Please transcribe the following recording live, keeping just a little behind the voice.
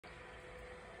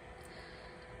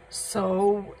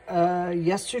So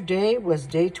yesterday was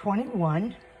day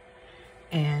 21,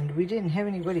 and we didn't have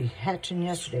anybody hatching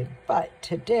yesterday, but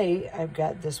today I've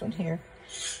got this one here.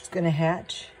 It's gonna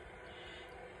hatch,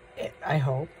 I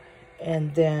hope.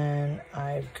 And then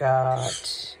I've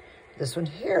got this one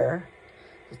here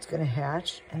that's gonna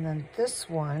hatch, and then this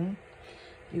one,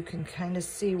 you can kind of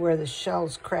see where the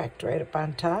shell's cracked right up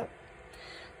on top.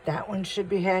 That one should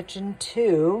be hatching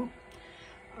too.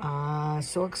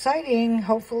 So exciting.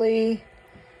 Hopefully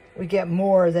we get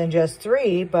more than just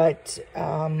 3, but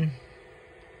I'm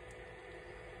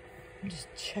just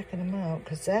checking them out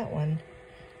because that one,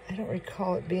 I don't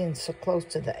recall it being so close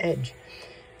to the edge.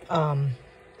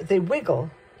 They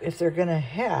wiggle. If they're gonna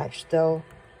hatch, they'll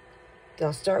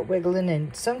start wiggling,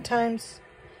 and sometimes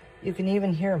you can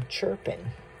even hear them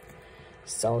chirping.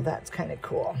 So that's kind of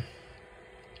cool.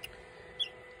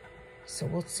 So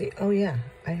we'll see. Oh yeah,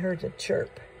 I heard a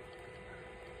chirp.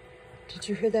 Did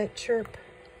you hear that chirp?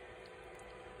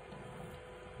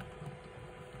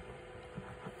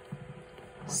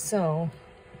 So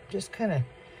just kind of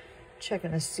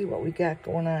checking to see what we got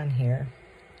going on here.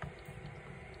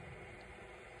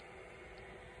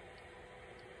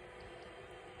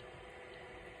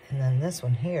 And then this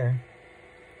one here,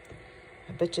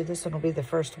 I bet you this one will be the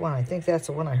first one. I think that's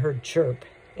the one I heard chirp,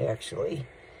 actually.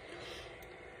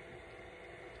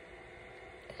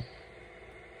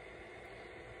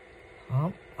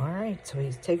 Oh, all right, so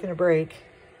he's taking a break.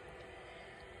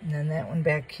 And then that one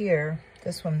back here,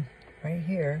 this one right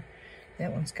here,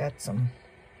 that one's got some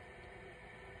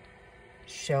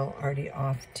shell already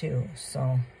off too.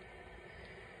 So,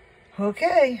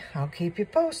 okay, I'll keep you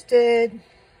posted.